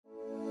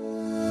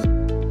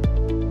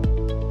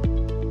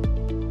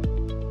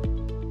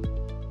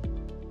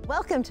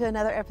Welcome to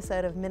another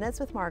episode of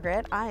Minutes with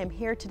Margaret. I am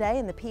here today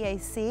in the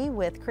PAC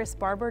with Chris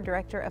Barber,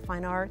 Director of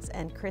Fine Arts,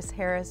 and Chris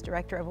Harris,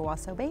 Director of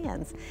Owasso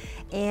Bands.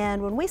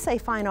 And when we say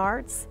fine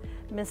arts,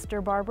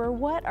 Mr. Barber,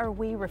 what are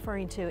we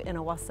referring to in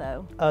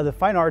Owasso? The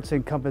fine arts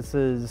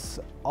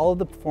encompasses all of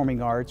the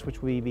performing arts,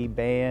 which would be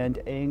band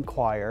and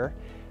choir,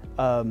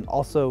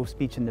 also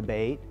speech and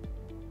debate,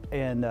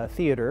 and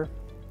theater,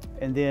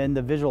 and then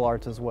the visual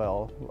arts as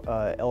well,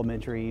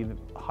 elementary,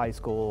 high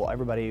school,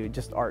 everybody,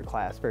 just art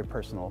class, very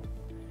personal.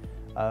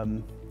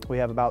 We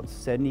have about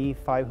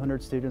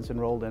 7,500 students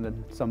enrolled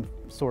in some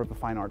sort of a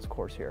fine arts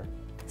course here.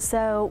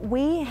 So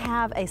we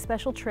have a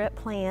special trip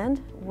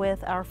planned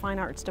with our fine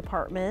arts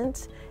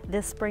department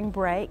this spring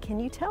break. Can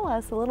you tell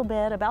us a little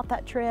bit about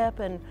that trip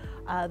and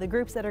the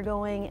groups that are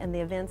going and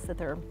the events that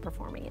they're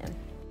performing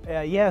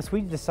in? Yes,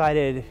 we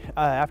decided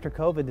after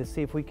COVID to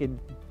see if we could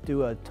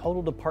do a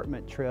total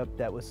department trip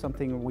that was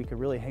something we could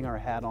really hang our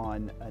hat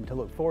on and to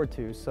look forward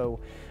to. So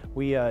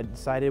we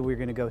decided we were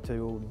going to go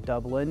to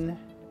Dublin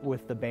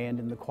with the band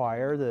and the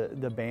choir.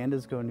 The band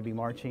is going to be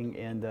marching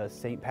in the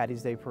St.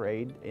 Paddy's Day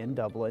Parade in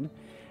Dublin.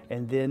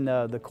 And then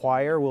the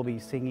choir will be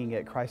singing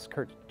at Christ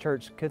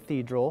Church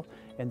Cathedral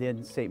and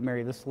then St.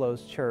 Mary the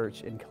Slow's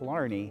Church in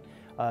Killarney.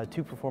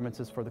 Two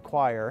performances for the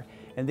choir.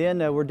 And then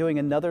we're doing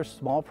another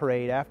small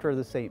parade after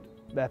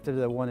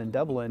the one in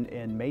Dublin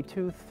in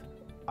Maytooth,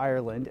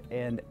 Ireland,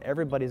 and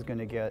everybody's going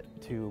to get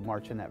to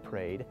march in that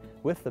parade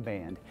with the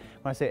band.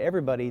 When I say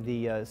everybody,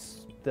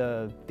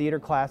 the theater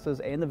classes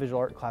and the visual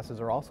art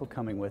classes are also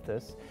coming with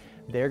us.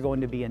 They're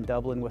going to be in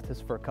Dublin with us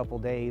for a couple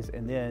days,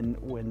 and then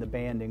when the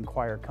band and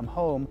choir come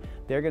home,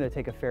 they're going to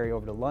take a ferry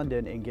over to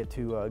London and get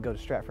to go to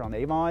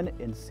Stratford-on-Avon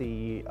and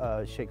see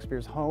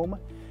Shakespeare's Home.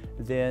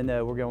 Then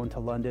we're going to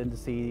London to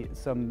see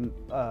some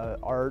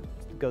art,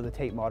 go to the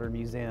Tate Modern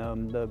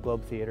Museum, the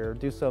Globe Theatre,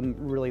 do some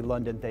really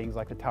London things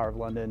like the Tower of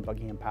London,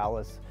 Buckingham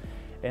Palace,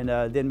 and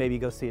then maybe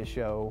go see a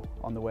show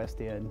on the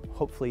West End,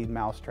 hopefully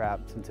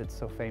Mousetrap since it's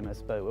so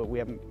famous, but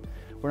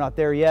we're not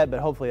there yet, but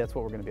hopefully that's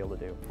what we're going to be able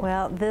to do.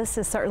 Well, this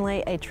is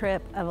certainly a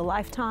trip of a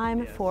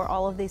lifetime for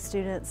all of these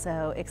students,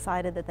 so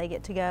excited that they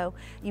get to go.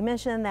 You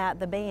mentioned that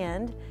the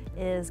band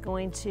is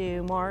going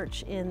to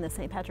march in the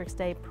St. Patrick's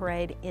Day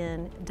Parade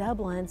in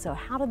Dublin, so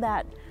how did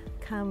that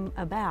come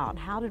about?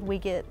 How did we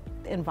get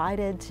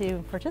invited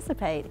to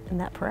participate in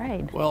that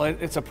parade? Well,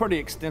 it's a pretty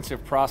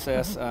extensive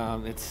process.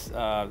 It's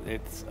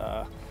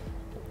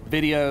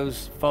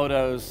videos,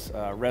 photos,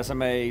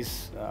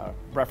 resumes,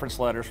 reference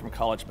letters from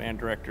college band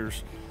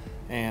directors,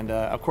 and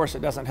of course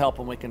it doesn't help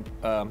when we can.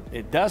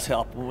 It does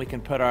help when we can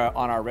put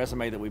on our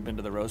resume that we've been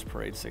to the Rose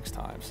Parade 6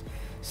 times.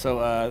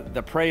 So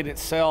the parade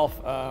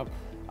itself,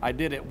 I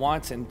did it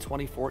once in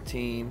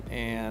 2014,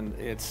 and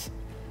it's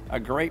a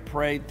great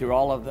parade through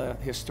all of the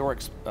historic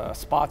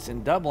spots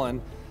in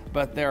Dublin.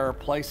 But there are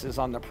places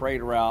on the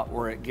parade route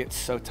where it gets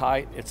so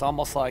tight, it's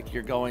almost like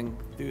you're going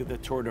through the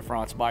Tour de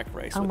France bike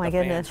race with the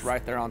fans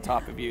right there on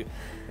top of you.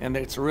 And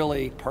it's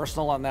really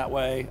personal in that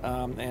way,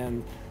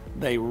 and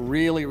they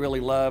really,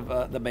 really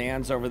love the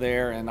bands over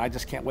there, and I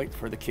just can't wait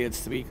for the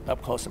kids to be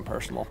up close and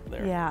personal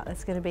there. Yeah,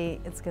 it's going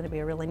to be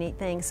a really neat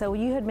thing. So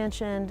you had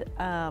mentioned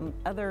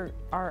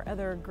our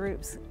other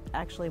groups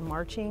actually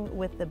marching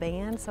with the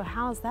band, so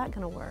how's that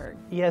going to work?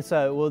 Yes,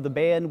 well, the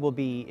band will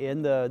be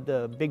in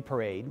the big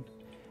parade,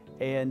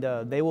 and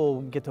they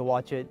will get to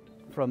watch it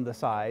from the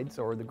sides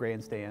or the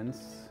grandstands.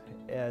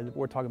 And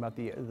we're talking about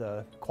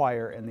the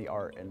choir and the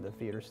art and the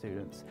theater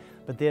students.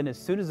 But then as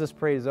soon as this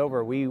parade is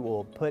over, we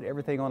will put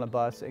everything on a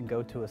bus and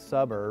go to a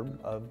suburb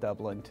of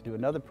Dublin to do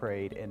another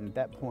parade. And at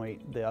that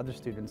point, the other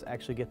students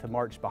actually get to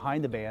march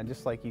behind the band,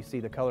 just like you see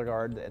the color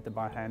guard at the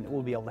behind.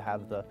 We'll be able to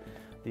have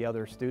the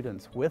other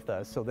students with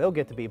us, so they'll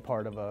get to be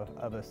part of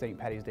a St.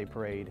 Paddy's Day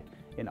parade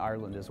in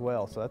Ireland as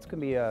well. So that's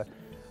going to be a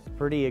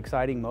pretty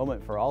exciting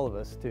moment for all of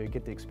us to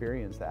get to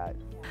experience that.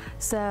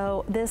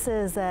 So this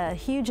is a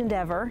huge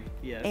endeavor,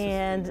 yes,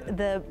 and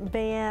the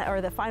band or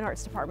the fine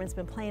arts department's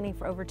been planning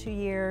for over 2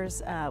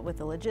 years with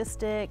the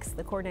logistics,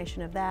 the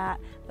coordination of that.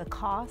 The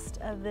cost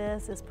of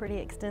this is pretty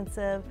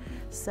extensive,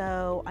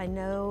 so I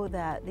know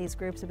that these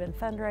groups have been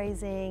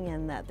fundraising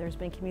and that there's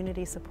been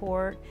community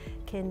support.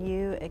 Can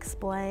you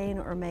explain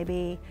or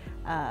maybe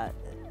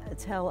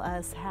tell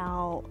us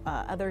how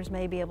others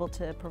may be able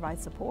to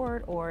provide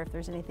support, or if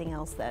there's anything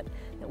else that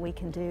we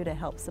can do to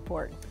help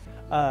support?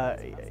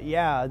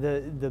 Yeah,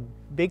 the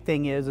big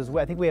thing is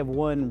I think we have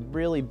one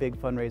really big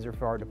fundraiser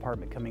for our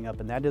department coming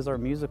up, and that is our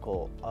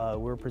musical.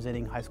 We're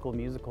presenting High School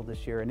Musical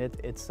this year, and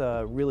it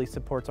really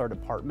supports our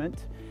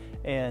department,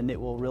 and it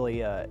will really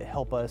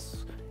help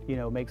us,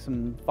 make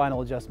some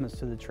final adjustments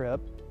to the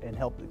trip and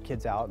help the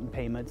kids out in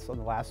payments on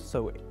the last.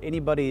 So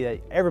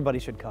everybody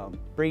should come.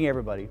 Bring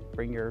everybody.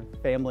 Bring your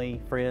family,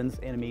 friends,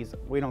 enemies.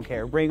 We don't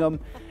care. Bring them.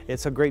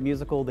 It's a great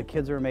musical. The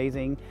kids are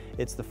amazing.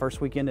 It's the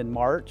first weekend in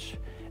March,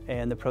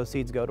 and the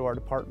proceeds go to our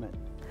department.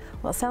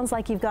 Well, it sounds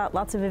like you've got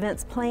lots of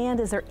events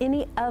planned. Is there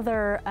any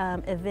other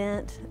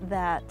event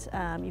that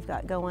you've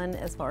got going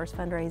as far as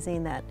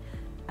fundraising that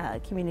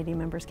community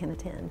members can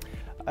attend?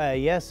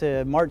 Yes,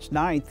 March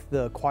 9th,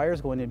 the choir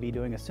is going to be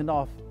doing a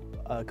send-off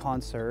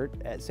concert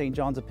at St.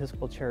 John's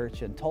Episcopal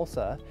Church in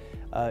Tulsa.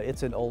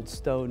 It's an old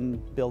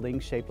stone building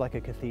shaped like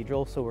a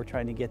cathedral, so we're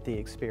trying to get the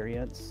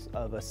experience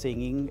of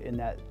singing in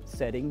that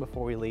setting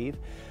before we leave.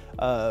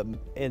 And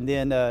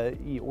then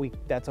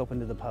that's open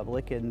to the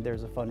public, and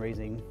there's a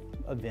fundraising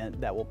event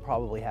that will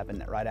probably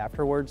happen right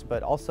afterwards.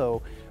 But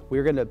also,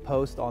 we're going to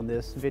post on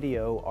this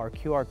video our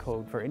QR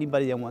code for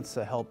anybody that wants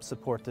to help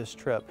support this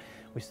trip.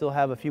 We still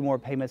have a few more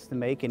payments to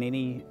make, and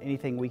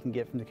anything we can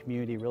get from the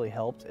community really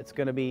helps. It's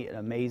going to be an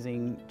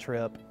amazing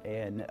trip,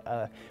 and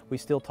we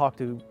still talk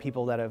to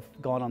people that have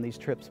gone on these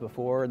trips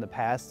before in the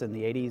past, in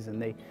the 80s,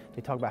 and they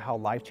talk about how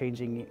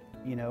life-changing,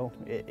 you know,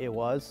 it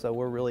was. So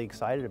we're really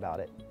excited about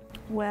it.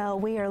 Well,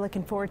 we are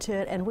looking forward to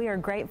it, and we are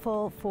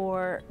grateful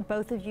for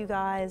both of you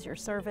guys, your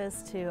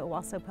service to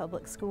Owasso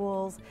Public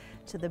Schools,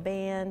 to the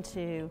band,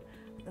 to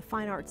the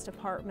Fine Arts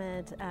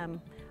Department.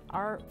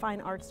 Our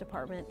Fine Arts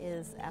Department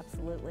is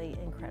absolutely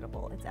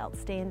incredible. It's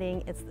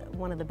outstanding. It's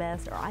one of the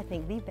best, or I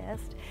think the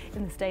best,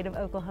 in the state of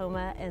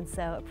Oklahoma. And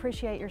so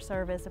appreciate your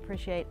service,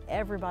 appreciate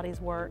everybody's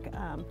work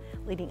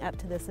leading up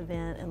to this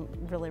event,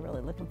 and really,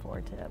 really looking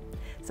forward to it.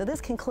 So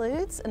this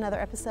concludes another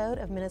episode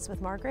of Minutes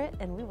with Margaret,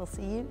 and we will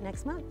see you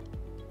next month.